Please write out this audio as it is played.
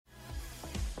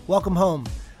Welcome home.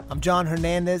 I'm John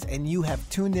Hernandez, and you have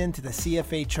tuned in to the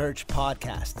CFA Church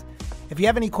podcast. If you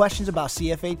have any questions about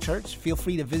CFA Church, feel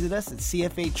free to visit us at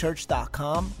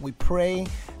cfachurch.com. We pray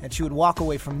that you would walk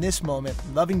away from this moment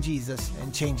loving Jesus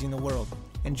and changing the world.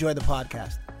 Enjoy the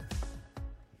podcast.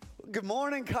 Good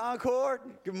morning, Concord.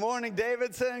 Good morning,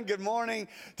 Davidson. Good morning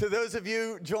to those of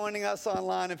you joining us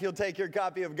online. If you'll take your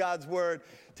copy of God's Word,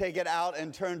 take it out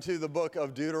and turn to the book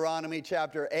of Deuteronomy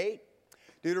chapter 8.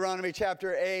 Deuteronomy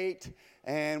chapter 8,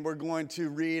 and we're going to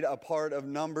read a part of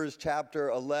Numbers chapter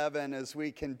 11 as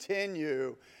we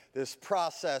continue this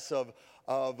process of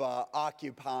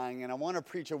occupying. And I want to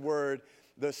preach a word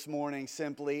this morning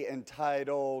simply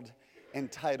entitled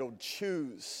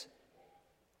Choose.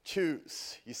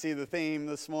 Choose. You see the theme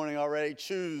this morning already?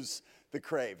 Choose the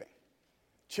craving.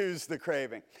 Choose the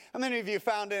craving. How many of you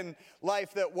found in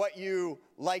life that what you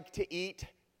like to eat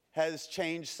has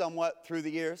changed somewhat through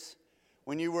the years?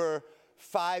 When you were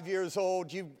 5 years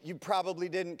old, you probably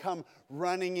didn't come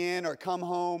running in or come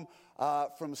home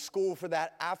from school for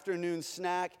that afternoon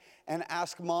snack and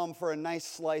ask mom for a nice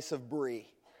slice of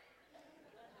brie.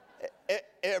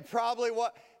 It probably was,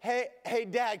 hey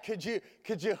Dad, could you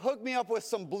hook me up with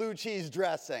some blue cheese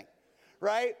dressing,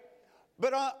 right?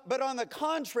 But on the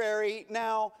contrary,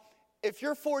 now, if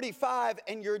you're 45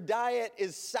 and your diet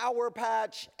is Sour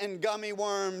Patch and gummy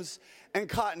worms and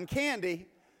cotton candy,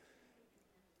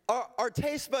 our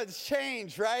taste buds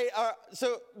change, right?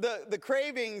 So the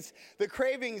cravings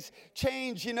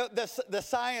change. You know, the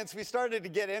science, we started to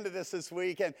get into this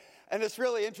week, and this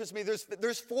really interests me.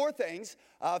 There's four things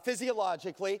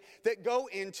physiologically that go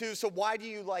into, so why do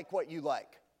you like what you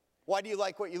like? Why do you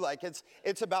like what you like?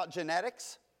 It's about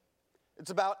genetics,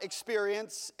 it's about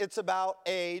experience, it's about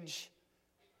age,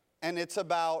 and it's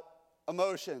about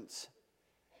emotions.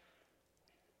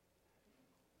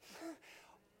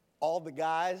 All the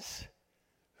guys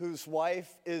whose wife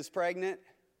is pregnant,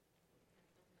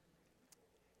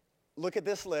 look at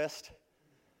this list.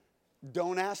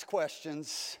 Don't ask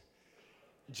questions.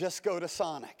 Just go to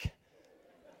Sonic,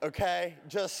 okay?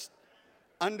 Just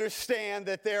understand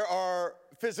that there are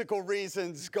physical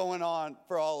reasons going on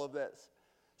for all of this.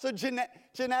 So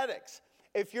genetics.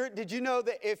 Did you know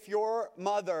that if your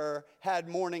mother had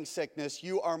morning sickness,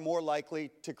 you are more likely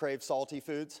to crave salty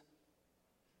foods?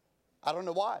 I don't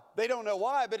know why. They don't know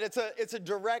why, but it's a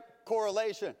direct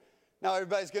correlation. Now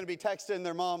everybody's going to be texting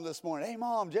their mom this morning. Hey,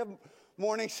 Mom, do you have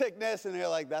morning sickness? And they're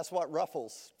like, that's what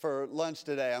Ruffles for lunch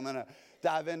today. I'm going to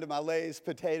dive into my Lay's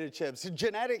potato chips. So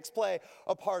genetics play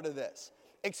a part of this.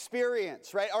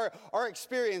 Experience, right? Our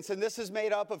experience, and this is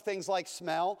made up of things like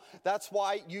smell. That's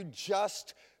why you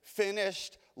just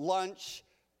finished lunch,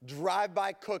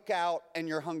 drive-by cookout, and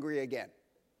you're hungry again.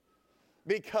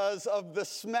 Because of the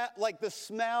smell, like the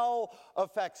smell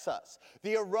affects us.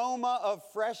 The aroma of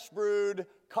fresh brewed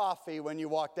coffee when you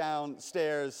walk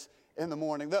downstairs in the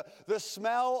morning. The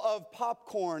smell of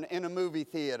popcorn in a movie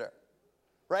theater,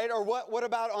 right? Or what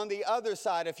about on the other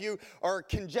side? If you are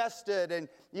congested and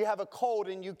you have a cold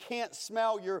and you can't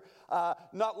smell, you're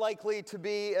not likely to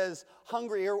be as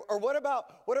hungry. Or what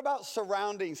about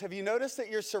surroundings? Have you noticed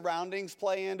that your surroundings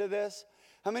play into this?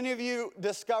 How many of you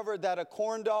discovered that a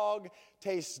corn dog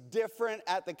tastes different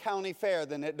at the county fair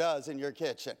than it does in your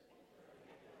kitchen?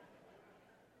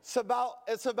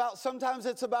 Sometimes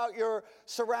it's about your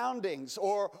surroundings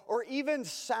or even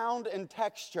sound and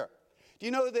texture. Do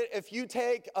you know that if you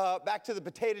take, back to the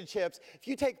potato chips, if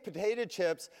you take potato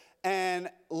chips and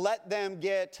let them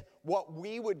get what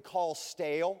we would call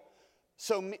stale,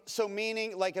 so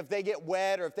meaning like if they get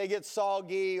wet or if they get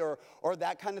soggy or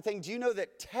that kind of thing, do you know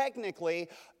that technically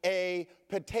a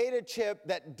potato chip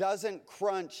that doesn't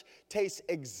crunch tastes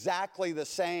exactly the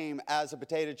same as a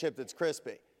potato chip that's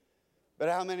crispy? But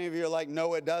how many of you are like,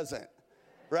 no, it doesn't,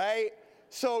 right?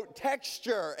 So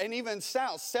texture and even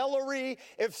sound. Celery,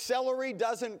 if celery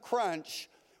doesn't crunch,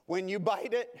 when you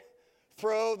bite it,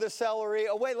 throw the celery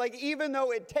away. Like even though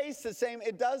it tastes the same,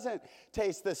 it doesn't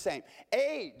taste the same.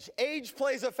 Age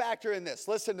plays a factor in this.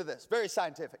 Listen to this, very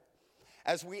scientific.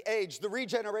 As we age, the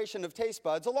regeneration of taste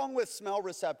buds, along with smell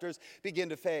receptors, begin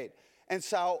to fade. And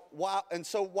so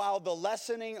while the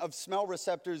lessening of smell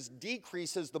receptors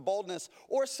decreases the boldness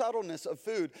or subtleness of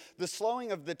food, the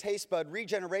slowing of the taste bud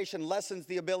regeneration lessens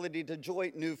the ability to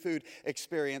enjoy new food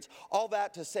experience. All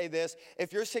that to say this,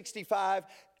 if you're 65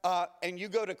 and you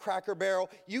go to Cracker Barrel,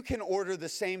 you can order the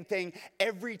same thing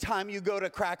every time you go to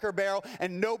Cracker Barrel,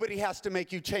 and nobody has to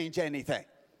make you change anything.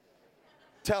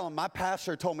 Tell them, my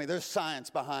pastor told me there's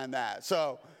science behind that.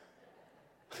 So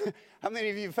how many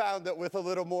of you found that with a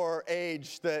little more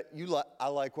age that I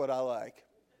like what I like?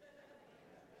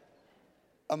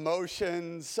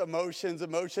 emotions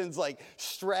like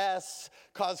stress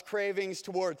cause cravings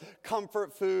toward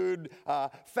comfort food,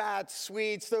 fats,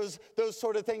 sweets, those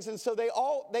sort of things. And so they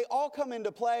all come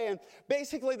into play. And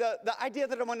basically the idea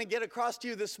that I want to get across to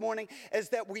you this morning is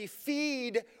that we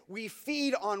feed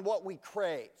on what we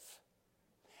crave.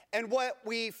 And what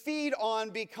we feed on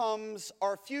becomes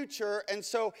our future. And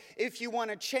so if you want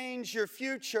to change your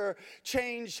future,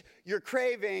 change your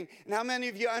craving. And how many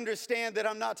of you understand that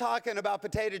I'm not talking about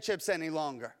potato chips any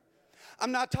longer?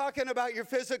 I'm not talking about your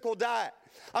physical diet.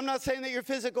 I'm not saying that your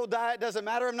physical diet doesn't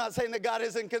matter. I'm not saying that God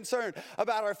isn't concerned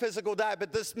about our physical diet.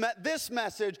 But this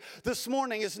message this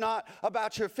morning is not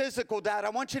about your physical diet. I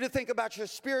want you to think about your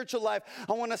spiritual life.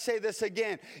 I want to say this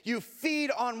again. You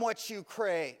feed on what you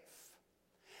crave.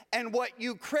 And what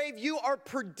you crave, you are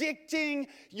predicting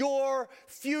your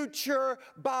future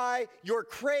by your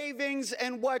cravings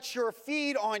and what you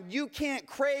feed on. You can't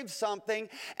crave something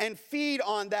and feed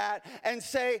on that and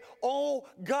say, oh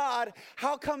God,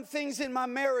 how come things in my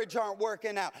marriage aren't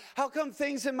working out? How come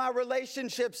things in my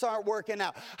relationships aren't working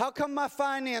out? How come my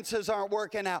finances aren't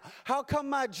working out? How come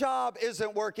my job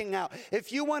isn't working out?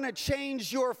 If you want to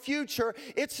change your future,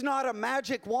 it's not a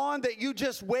magic wand that you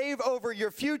just wave over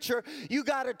your future. You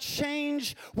got to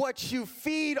change what you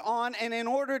feed on, and in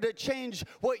order to change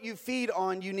what you feed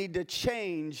on, you need to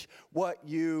change what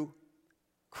you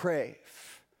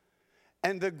crave.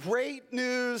 And the great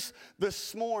news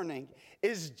this morning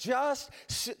is just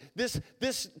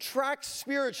this tracks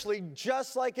spiritually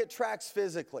just like it tracks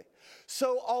physically.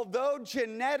 So although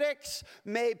genetics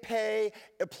may play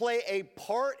a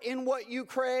part in what you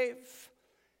crave,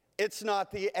 it's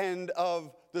not the end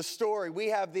of the story. We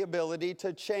have the ability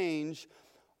to change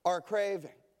our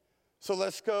craving. So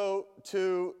let's go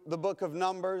to the book of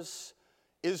Numbers.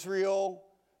 Israel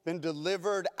been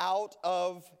delivered out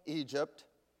of Egypt.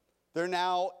 They're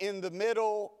now in the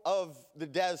middle of the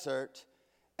desert.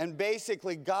 And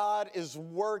basically God is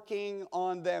working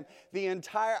on them.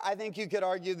 I think you could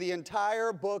argue the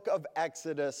entire book of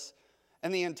Exodus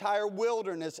and the entire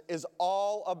wilderness is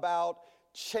all about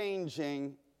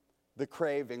changing the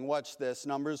craving. Watch this,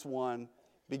 Numbers 1,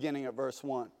 beginning at verse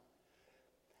 1.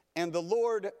 And the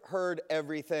Lord heard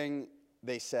everything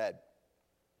they said.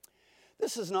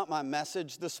 This is not my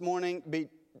message this morning,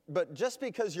 but just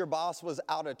because your boss was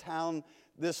out of town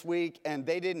this week and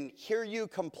they didn't hear you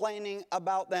complaining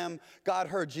about them, God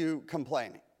heard you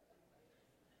complaining.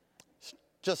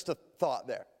 Just a thought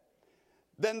there.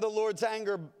 Then the Lord's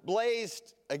anger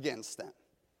blazed against them,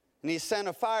 and he sent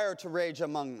a fire to rage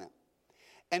among them.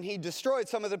 And he destroyed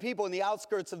some of the people in the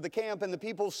outskirts of the camp, and the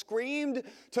people screamed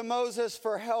to Moses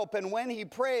for help. And when he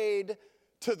prayed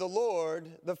to the Lord,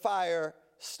 the fire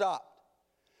stopped.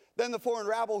 Then the foreign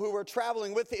rabble who were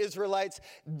traveling with the Israelites,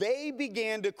 they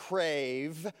began to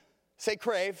crave, say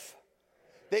crave.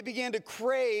 They began to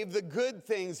crave the good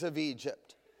things of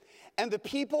Egypt. And the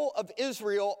people of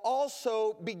Israel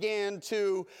also began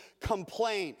to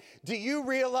complain. Do you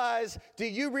realize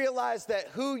that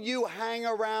who you hang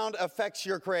around affects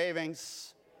your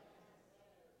cravings?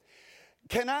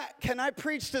 Can I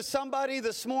preach to somebody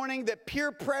this morning that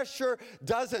peer pressure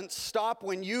doesn't stop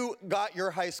when you got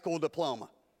your high school diploma?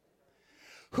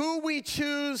 Who we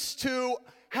choose to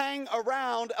hang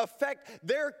around affect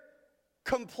their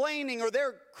complaining or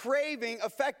their craving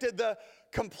affected the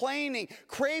complaining.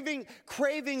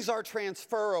 Cravings are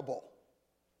transferable.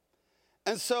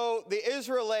 And so the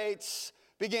Israelites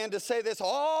began to say this.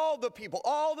 All the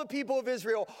people of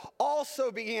Israel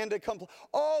also began to complain.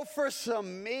 Oh, for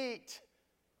some meat.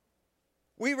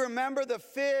 We remember the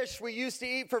fish we used to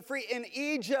eat for free in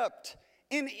Egypt.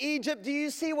 In Egypt, do you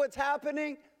see what's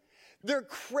happening? They're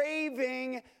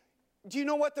craving. Do you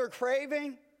know what they're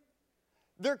craving?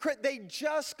 They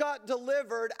just got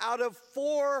delivered out of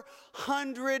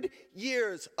 400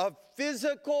 years of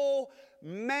physical,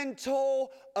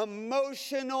 mental,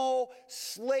 emotional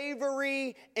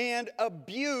slavery and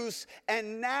abuse.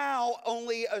 And now,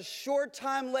 only a short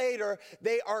time later,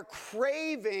 they are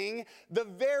craving the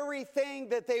very thing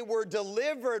that they were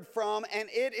delivered from. And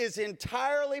it is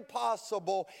entirely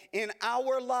possible in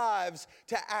our lives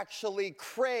to actually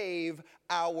crave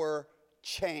our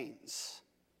chains.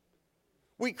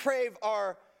 We crave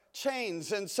our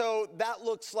chains, and so that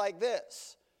looks like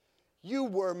this. You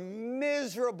were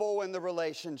miserable in the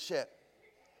relationship.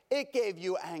 It gave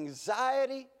you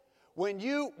anxiety. When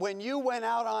you went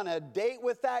out on a date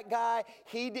with that guy,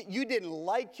 you didn't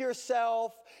like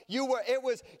yourself. You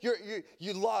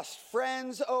lost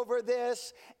friends over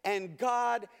this, and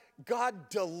God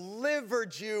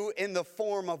delivered you in the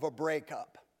form of a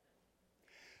breakup.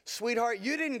 Sweetheart,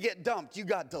 you didn't get dumped, you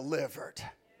got delivered.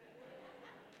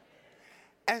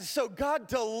 And so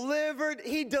God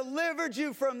he delivered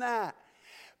you from that.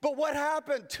 But what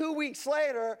happened 2 weeks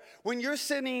later when you're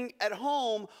sitting at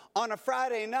home on a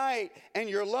Friday night and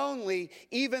you're lonely,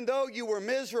 even though you were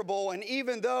miserable and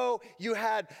even though you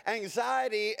had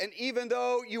anxiety and even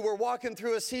though you were walking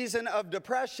through a season of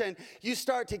depression, you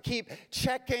start to keep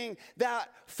checking that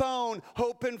phone,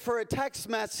 hoping for a text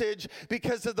message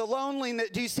because of the loneliness.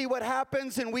 Do you see what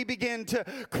happens? And we begin to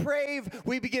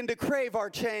crave our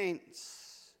chains.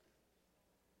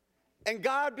 And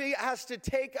God has to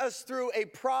take us through a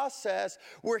process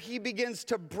where he begins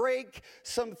to break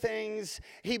some things.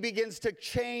 He begins to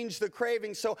change the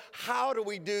craving. So how do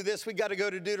we do this? We got to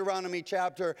go to Deuteronomy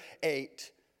chapter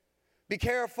 8. Be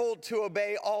careful to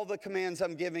obey all the commands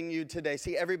I'm giving you today.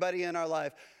 See, everybody in our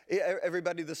life,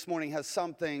 everybody this morning has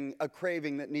something, a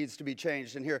craving that needs to be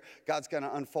changed. And here, God's going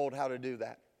to unfold how to do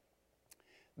that.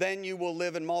 Then you will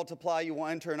live and multiply. You will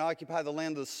enter and occupy the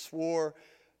land that swore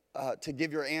to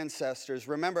give your ancestors.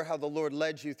 Remember how the Lord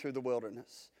led you through the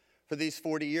wilderness for these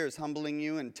 40 years, humbling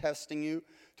you and testing you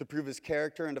to prove his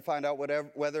character and to find out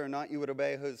whether or not you would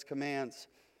obey his commands.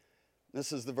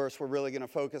 This is the verse we're really going to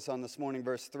focus on this morning,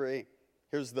 verse 3.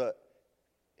 Here's the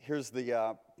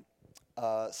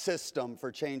system for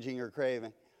changing your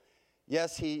craving.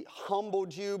 Yes, he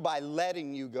humbled you by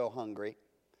letting you go hungry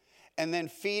and then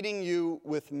feeding you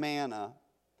with manna,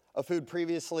 a food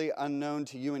previously unknown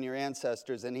to you and your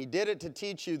ancestors. And he did it to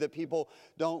teach you that people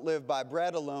don't live by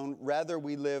bread alone. Rather,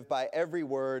 we live by every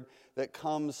word that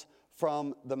comes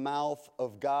from the mouth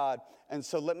of God. And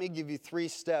so let me give you 3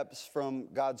 steps from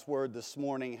God's word this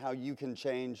morning, how you can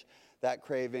change that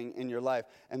craving in your life.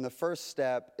 And the first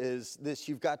step is this: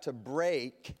 you've got to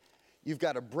break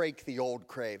the old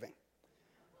craving.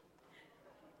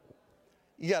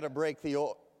 You got to break the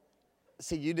old.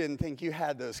 See, you didn't think you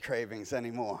had those cravings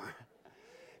anymore.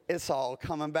 It's all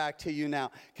coming back to you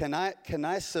now. Can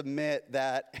I submit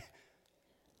that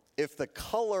if the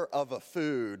color of a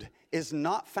food is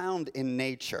not found in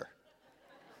nature,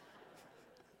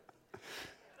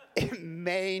 it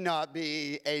may not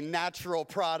be a natural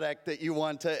product that you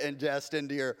want to ingest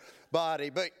into your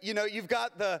body. But you know, you've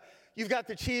got the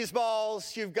cheese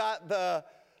balls, you've got the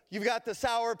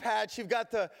Sour Patch, you've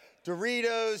got the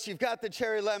Doritos, you've got the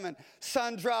Cherry Lemon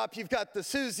Sun Drop, you've got the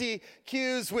Suzy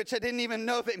Q's, which I didn't even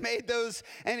know they made those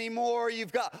anymore.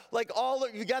 You've got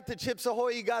you got the Chips Ahoy,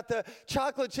 you got the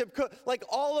chocolate chip,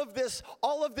 all of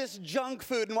this junk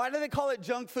food. And why do they call it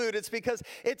junk food? It's because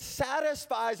it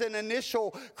satisfies an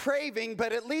initial craving,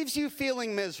 but it leaves you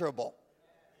feeling miserable.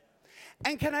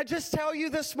 And can I just tell you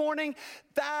this morning,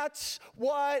 that's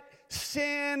what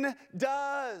sin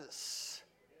does.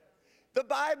 The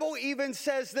Bible even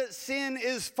says that sin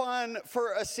is fun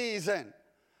for a season.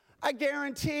 I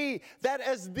guarantee that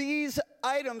as these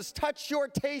items touch your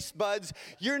taste buds,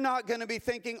 you're not going to be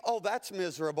thinking, oh, that's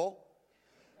miserable.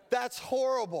 That's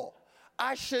horrible.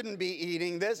 I shouldn't be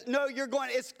eating this. No,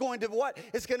 it's going to what?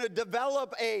 It's going to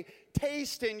develop a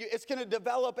taste in you. It's going to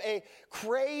develop a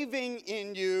craving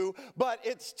in you, but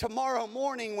it's tomorrow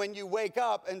morning when you wake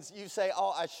up and you say,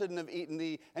 oh, I shouldn't have eaten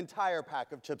the entire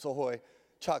pack of Chips Ahoy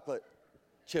chocolate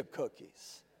chip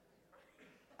cookies.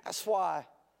 That's why,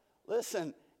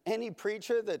 listen, any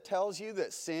preacher that tells you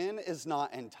that sin is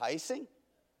not enticing,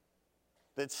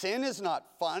 that sin is not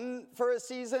fun for a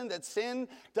season, that sin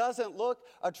doesn't look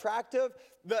attractive,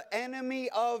 the enemy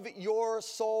of your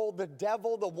soul, the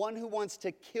devil, the one who wants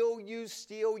to kill you,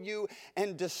 steal you,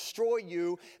 and destroy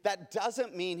you, that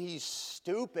doesn't mean he's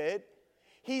stupid.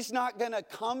 He's not going to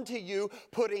come to you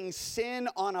putting sin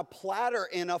on a platter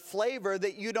in a flavor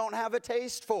that you don't have a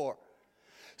taste for.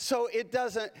 So it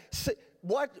doesn't,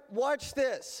 watch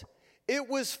this. It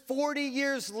was 40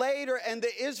 years later and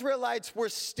the Israelites were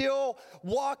still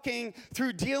walking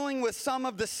through dealing with some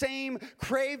of the same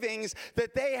cravings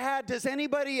that they had. Does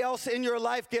anybody else in your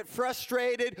life get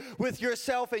frustrated with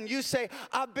yourself and you say,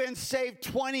 I've been saved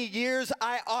 20 years,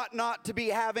 I ought not to be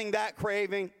having that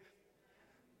craving?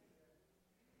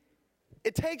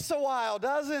 It takes a while,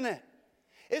 doesn't it?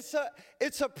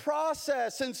 It's a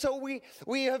process, and so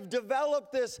we have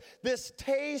developed this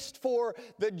taste for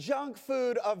the junk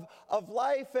food of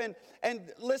life,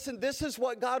 and listen, this is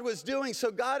what God was doing.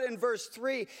 So God in verse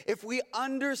 3, if we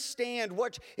understand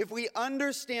what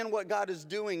God is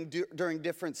doing during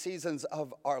different seasons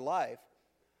of our life,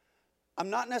 I'm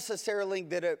not necessarily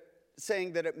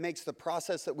saying that it makes the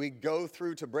process that we go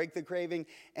through to break the craving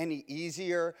any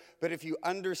easier, but if you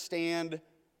understand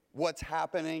what's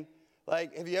happening,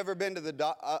 Like, have you ever been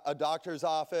to a doctor's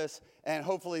office, and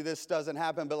hopefully this doesn't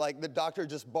happen, but like the doctor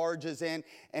just barges in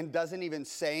and doesn't even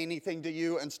say anything to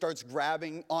you and starts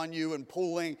grabbing on you and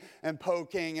pulling and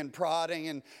poking and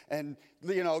prodding and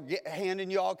you know,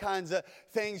 handing you all kinds of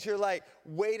things. You're like,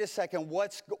 wait a second,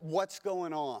 what's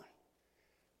going on?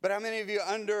 But how many of you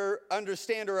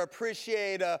understand or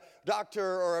appreciate a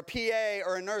doctor or a PA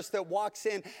or a nurse that walks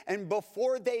in and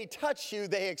before they touch you,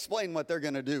 they explain what they're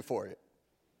going to do for you?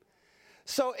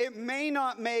 So it may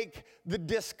not make the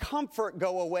discomfort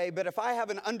go away, but if I have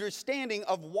an understanding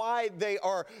of why they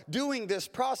are doing this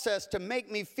process to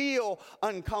make me feel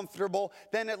uncomfortable,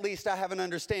 then at least I have an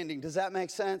understanding. Does that make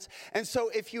sense? And so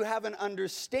if you have an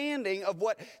understanding of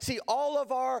all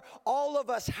of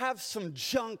us have some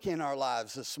junk in our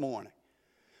lives this morning.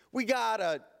 We got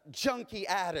a junky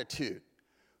attitude.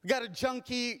 We got a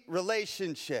junky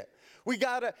relationship.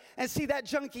 And see, that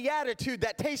junky attitude,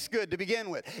 that tastes good to begin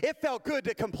with. It felt good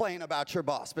to complain about your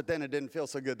boss, but then it didn't feel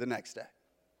so good the next day.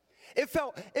 It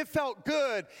felt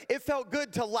good. It felt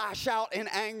good to lash out in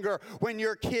anger when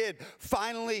your kid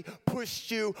finally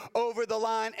pushed you over the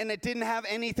line and it didn't have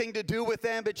anything to do with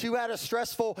them, but you had a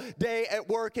stressful day at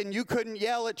work and you couldn't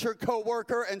yell at your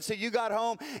coworker, and so you got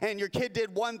home and your kid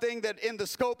did one thing that in the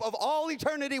scope of all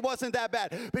eternity wasn't that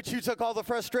bad, but you took all the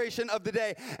frustration of the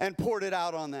day and poured it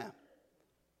out on them.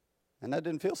 And that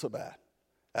didn't feel so bad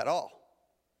at all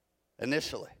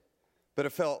initially, but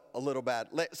it felt a little bad.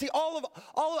 See,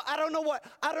 I don't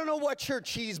know what your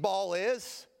cheese ball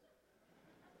is,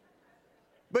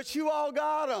 but you all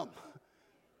got them.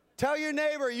 Tell your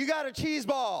neighbor you got a cheese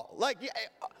ball. Like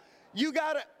you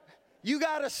got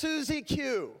a Susie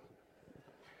Q.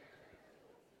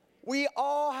 We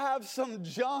all have some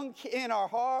junk in our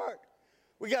heart.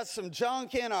 We got some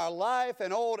junk in our life,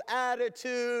 an old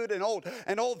attitude, an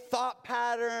old thought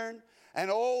pattern,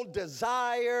 an old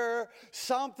desire,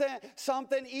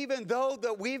 something even though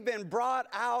that we've been brought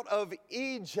out of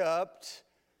Egypt,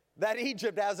 that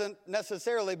Egypt hasn't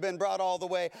necessarily been brought all the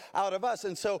way out of us.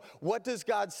 And so what does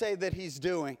God say that he's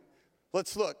doing?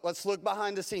 Let's look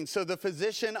behind the scenes. So the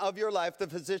physician of your life, the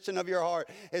physician of your heart,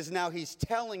 is now he's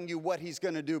telling you what he's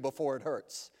going to do before it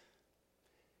hurts.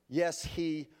 Yes,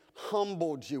 he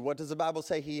humbled you. What does the Bible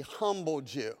say? He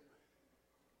humbled you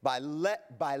by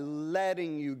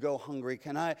letting you go hungry.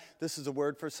 This is a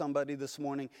word for somebody this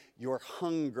morning. Your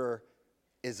hunger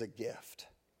is a gift.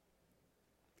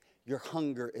 Your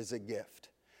hunger is a gift.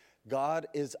 God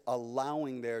is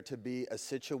allowing there to be a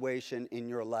situation in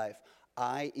your life,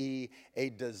 i.e., a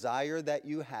desire that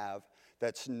you have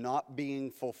that's not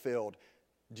being fulfilled.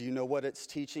 Do you know what it's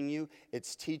teaching you?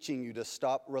 It's teaching you to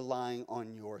stop relying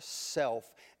on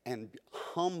yourself and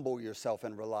humble yourself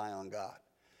and rely on God.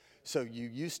 So you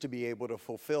used to be able to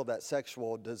fulfill that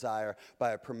sexual desire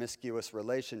by a promiscuous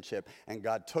relationship, and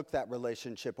God took that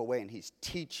relationship away, and he's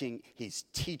teaching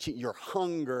your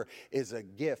hunger is a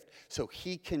gift, so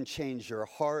he can change your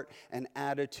heart and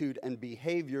attitude and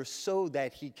behavior so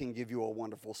that he can give you a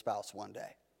wonderful spouse one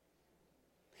day.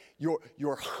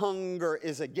 Your hunger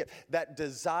is a gift. That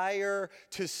desire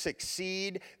to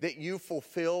succeed that you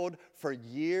fulfilled for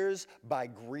years by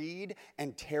greed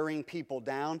and tearing people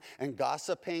down and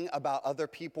gossiping about other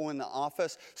people in the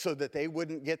office so that they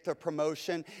wouldn't get the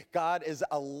promotion. God is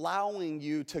allowing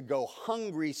you to go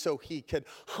hungry so he could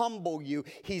humble you.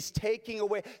 He's taking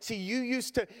away. See,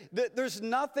 there's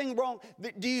nothing wrong.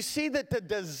 Do you see that the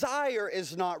desire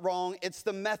is not wrong? It's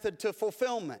the method to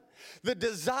fulfillment. The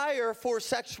desire for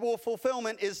sexual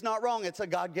fulfillment is not wrong. It's a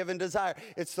God-given desire.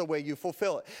 It's the way you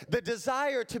fulfill it. The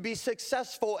desire to be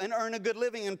successful and earn a good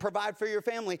living and provide for your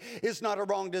family is not a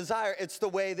wrong desire. It's the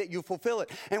way that you fulfill it.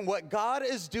 And what God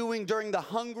is doing during the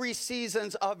hungry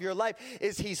seasons of your life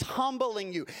is he's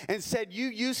humbling you and said, you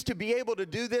used to be able to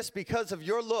do this because of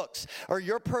your looks or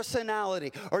your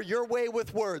personality or your way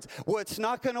with words. Well, it's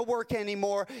not going to work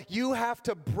anymore. You have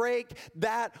to break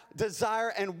that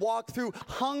desire and walk through.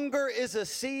 Hunger is a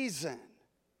season.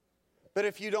 But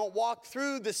if you don't walk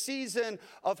through the season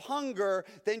of hunger,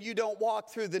 then you don't walk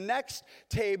through the next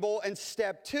table. And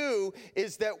step 2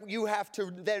 is that you have to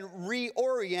then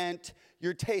reorient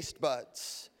your taste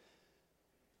buds.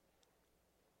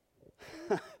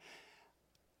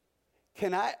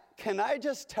 Can I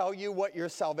just tell you what your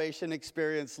salvation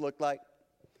experience looked like?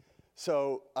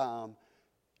 So,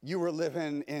 you were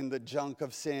living in the junk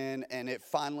of sin and it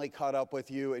finally caught up with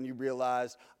you and you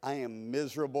realized, I am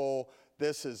miserable.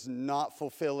 This is not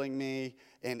fulfilling me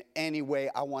in any way.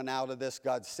 I want out of this.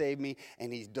 God saved me,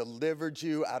 and he delivered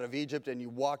you out of Egypt, and you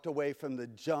walked away from the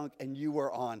junk, and you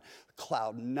were on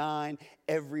cloud 9.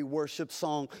 Every worship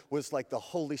song was like the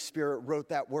Holy Spirit wrote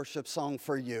that worship song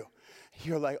for you.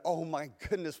 You're like, oh my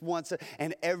goodness,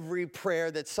 and every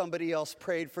prayer that somebody else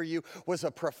prayed for you was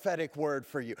a prophetic word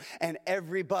for you. And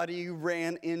everybody you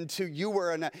ran into,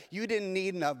 you didn't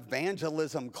need an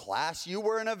evangelism class. You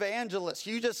were an evangelist.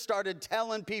 You just started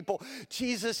telling people,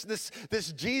 Jesus,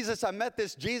 this Jesus, I met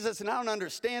this Jesus, and I don't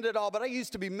understand it all, but I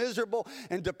used to be miserable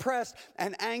and depressed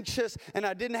and anxious, and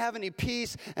I didn't have any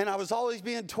peace, and I was always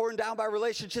being torn down by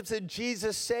relationships, and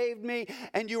Jesus saved me,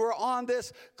 and you were on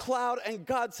this cloud, and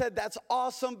God said, that's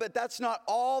awesome, but that's not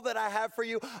all that I have for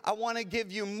you. I want to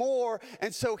give you more.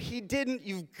 And so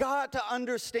you've got to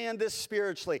understand this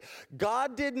spiritually.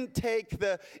 God didn't take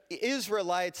the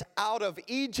Israelites out of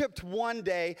Egypt one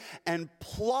day and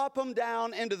plop them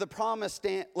down into the promised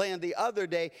land the other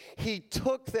day. He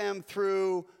took them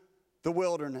through the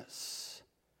wilderness.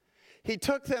 He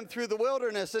took them through the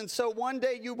wilderness. And so one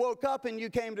day you woke up and you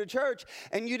came to church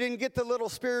and you didn't get the little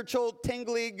spiritual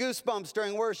tingly goosebumps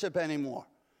during worship anymore.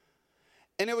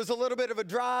 And it was a little bit of a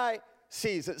dry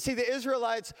season. See, the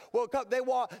Israelites woke up,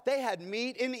 they had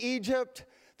meat in Egypt,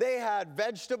 they had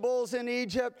vegetables in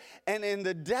Egypt, and in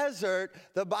the desert,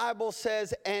 the Bible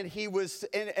says, and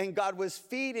God was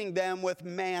feeding them with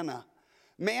manna.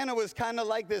 Manna was kind of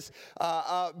like this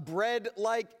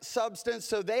bread-like substance.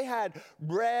 So they had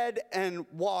bread and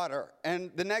water. And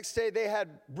the next day they had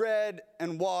bread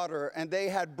and water. And they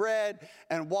had bread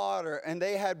and water. And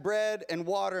they had bread and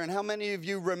water. And how many of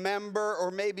you remember, or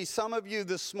maybe some of you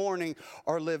this morning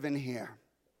are living here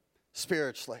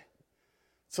spiritually?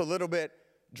 It's a little bit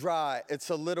dry.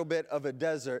 It's a little bit of a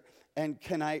desert. And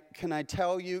can I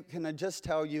just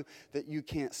tell you that you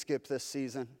can't skip this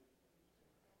season?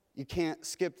 You can't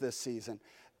skip this season.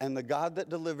 And the God that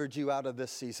delivered you out of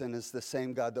this season is the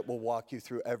same God that will walk you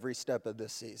through every step of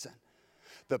this season.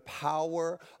 The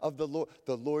power of the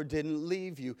Lord didn't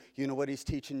leave you. You know what he's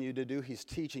teaching you to do? He's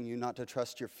teaching you not to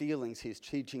trust your feelings. He's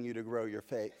teaching you to grow your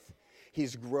faith.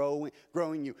 He's growing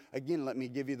you. Again, let me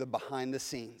give you the behind the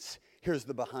scenes. Here's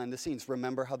the behind the scenes.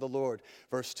 Remember how the Lord,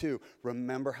 verse 2,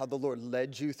 remember how the Lord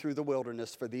led you through the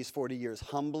wilderness for these 40 years,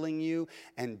 humbling you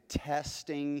and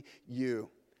testing you,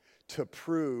 to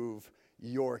prove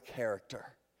your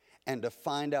character and to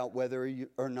find out whether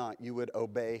or not you would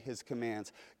obey his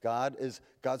commands.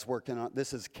 God's working on,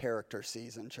 this is character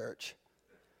season, church.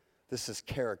 This is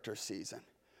character season,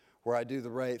 where I do the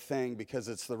right thing because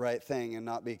it's the right thing and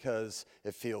not because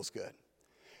it feels good.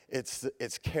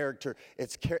 It's character,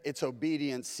 it's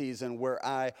obedience season, where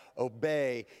I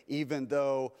obey even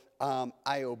though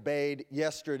I obeyed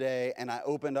yesterday and I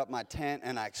opened up my tent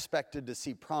and I expected to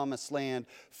see promised land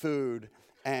food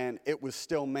and it was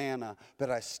still manna, but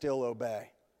I still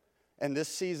obey. And this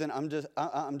season, I'm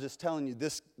just telling you,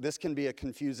 this can be a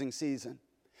confusing season.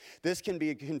 This can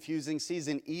be a confusing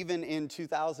season even in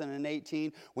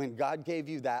 2018 when God gave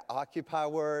you that occupy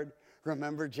word.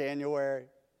 Remember January?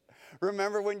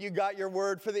 Remember when you got your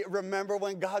word remember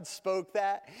when God spoke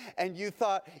that and you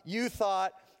thought,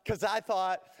 because I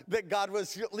thought that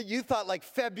you thought like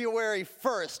February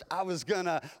 1st, I was going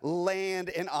to land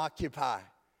and occupy.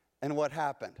 And what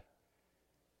happened?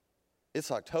 It's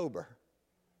October,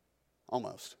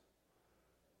 almost.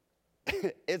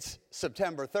 It's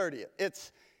September 30th.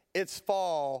 It's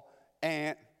fall,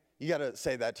 and you got to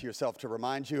say that to yourself to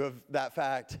remind you of that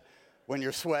fact. When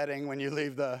you're sweating, when you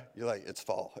leave you're like, it's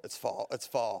fall, it's fall, it's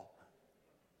fall.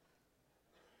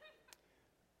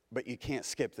 But you can't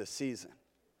skip this season.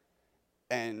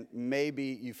 And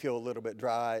maybe you feel a little bit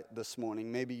dry this morning.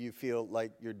 Maybe you feel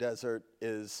like your desert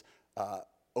is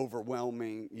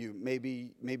overwhelming you.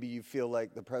 Maybe you feel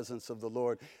like the presence of the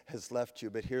Lord has left you.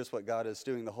 But here's what God is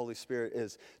doing. The Holy Spirit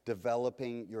is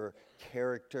developing your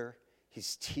character.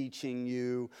 He's teaching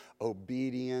you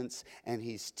obedience, and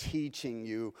he's teaching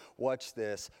you, watch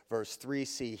this, verse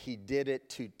 3c, he did it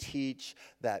to teach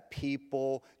that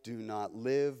people do not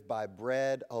live by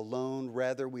bread alone.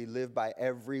 Rather, we live by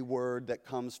every word that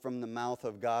comes from the mouth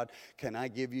of God. Can I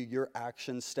give you your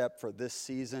action step for this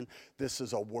season? This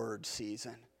is a word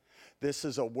season. This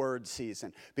is a word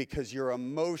season because your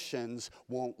emotions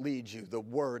won't lead you. The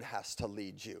word has to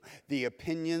lead you. The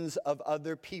opinions of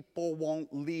other people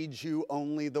won't lead you,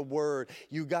 only the word.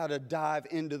 You got to dive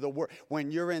into the word.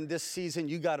 When you're in this season,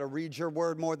 you got to read your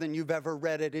word more than you've ever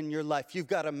read it in your life. You've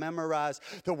got to memorize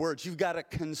the words. You've got to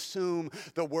consume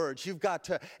the words. You've got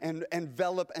to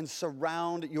envelop and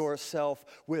surround yourself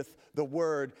with the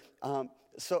word.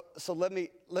 So let me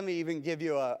even give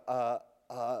you a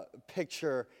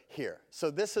picture here.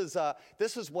 So this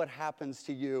is what happens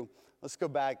to you. Let's go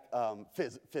back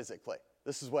physically.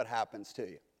 This is what happens to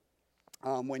you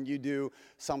when you do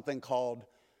something called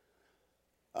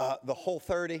the Whole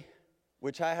 30,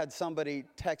 which I had somebody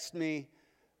text me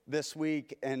this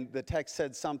week, and the text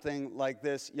said something like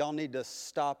this: y'all need to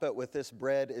stop it with this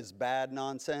bread is bad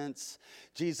nonsense.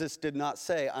 Jesus did not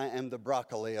say, I am the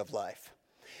broccoli of life.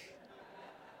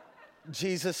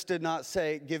 Jesus did not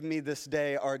say, give me this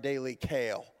day our daily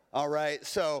kale. All right,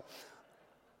 so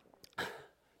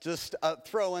just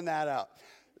throwing that out.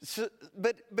 So,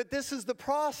 but this is the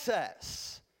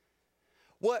process.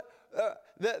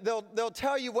 They'll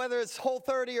tell you, whether it's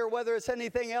Whole30 or whether it's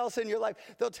anything else in your life,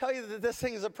 they'll tell you that this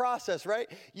thing is a process,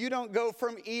 right? You don't go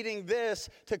from eating this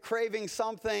to craving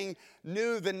something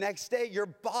new the next day. Your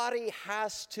body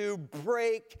has to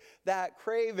break that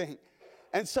craving.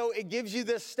 And so it gives you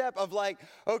this step of like,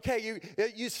 okay,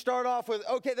 you start off with,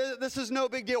 okay, this is no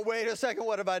big deal. Wait a second,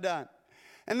 what have I done?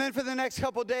 And then for the next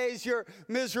couple days, you're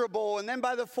miserable. And then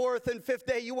by the 4th and 5th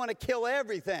day, you want to kill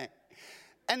everything.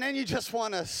 And then you just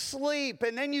want to sleep.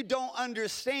 And then you don't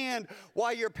understand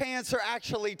why your pants are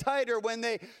actually tighter when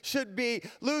they should be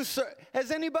looser.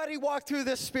 Has anybody walked through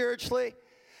this spiritually?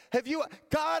 Have you,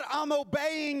 God, I'm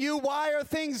obeying you. Why are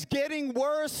things getting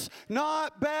worse,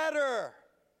 not better?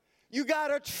 You got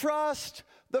to trust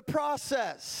the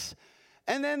process.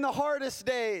 And then the hardest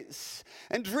days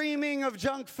and dreaming of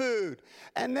junk food.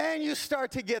 And then you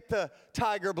start to get the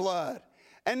tiger blood.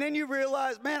 And then you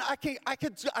realize, man, I could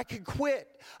quit.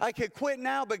 I could quit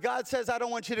now, but God says, I don't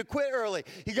want you to quit early.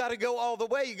 You got to go all the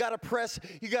way. You got to press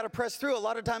through. A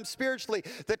lot of times spiritually,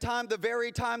 the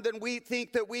very time that we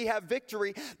think that we have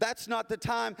victory, that's not the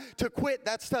time to quit.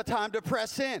 That's the time to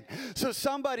press in. So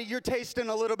somebody, you're tasting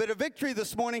a little bit of victory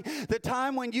this morning. The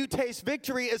time when you taste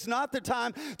victory is not the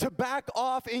time to back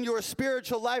off in your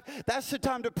spiritual life. That's the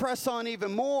time to press on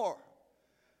even more.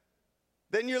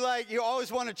 Then you're like, you always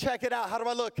want to check it out. How do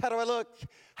I look? How do I look?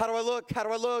 How do I look? How do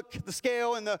I look? The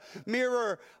scale in the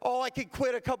mirror. Oh, I could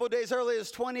quit a couple days early.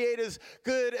 Is 28 as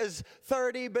good as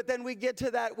 30? But then we get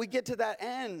to that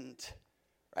end.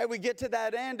 Right? We get to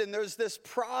that end, and there's this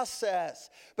process.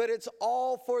 But it's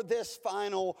all for this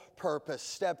final purpose.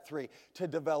 Step 3, to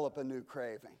develop a new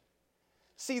craving.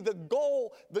 See, the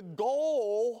goal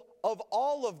of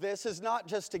all of this is not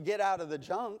just to get out of the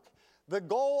junk. The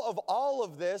goal of all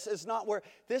of this is not where,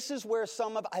 this is where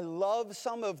I love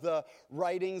some of the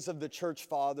writings of the church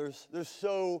fathers. They're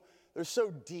so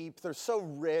deep, they're so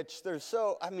rich,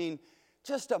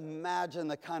 just imagine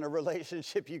the kind of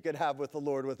relationship you could have with the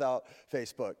Lord without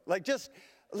Facebook. Like if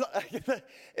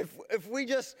we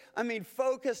just,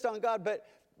 focused on God,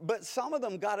 but some of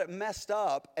them got it messed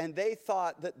up and they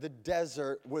thought that the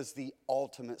desert was the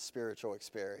ultimate spiritual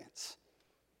experience.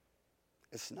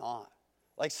 It's not.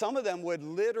 Like some of them would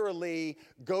literally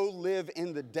go live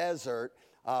in the desert.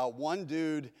 One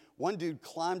dude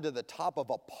climbed to the top of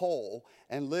a pole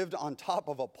and lived on top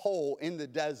of a pole in the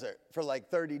desert for like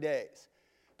 30 days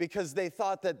because they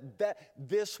thought that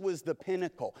this was the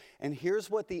pinnacle. And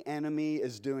here's what the enemy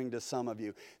is doing to some of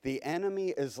you. The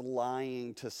enemy is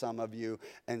lying to some of you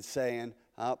and saying,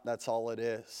 oh, that's all it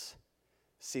is.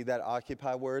 See that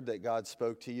occupy word that God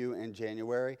spoke to you in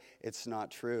January? It's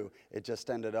not true. It just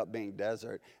ended up being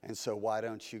desert. And so why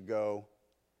don't you go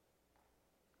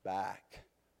back?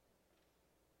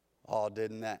 Oh,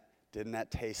 didn't that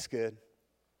taste good?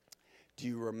 Do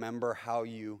you remember how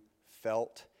you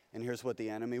felt? And here's what the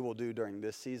enemy will do during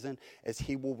this season is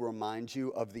he will remind you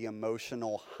of the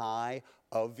emotional high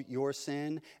of your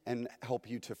sin and help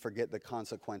you to forget the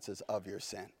consequences of your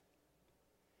sin.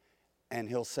 And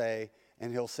he'll say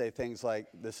things like,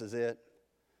 this is it.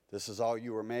 This is all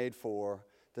you were made for.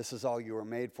 This is all you were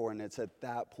made for. And it's at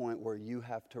that point where you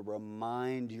have to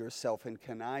remind yourself. And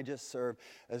can I just serve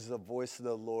as the voice of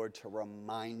the Lord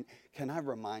can I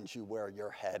remind you where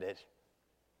you're headed?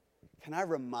 Can I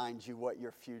remind you what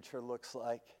your future looks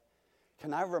like?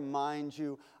 Can I remind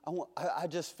you? I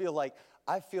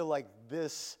feel like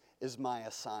this is my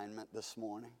assignment this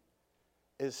morning,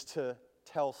 is to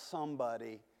tell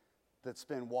somebody that's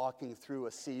been walking through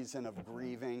a season of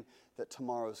grieving that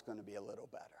tomorrow's going to be a little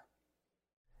better.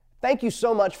 Thank you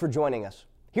so much for joining us.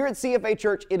 Here at CFA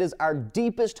Church, it is our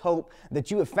deepest hope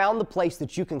that you have found the place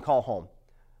that you can call home.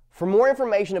 For more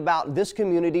information about this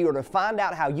community or to find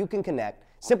out how you can connect,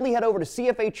 simply head over to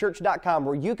cfachurch.com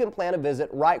where you can plan a visit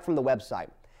right from the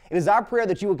website. It is our prayer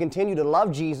that you will continue to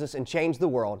love Jesus and change the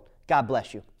world. God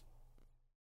bless you.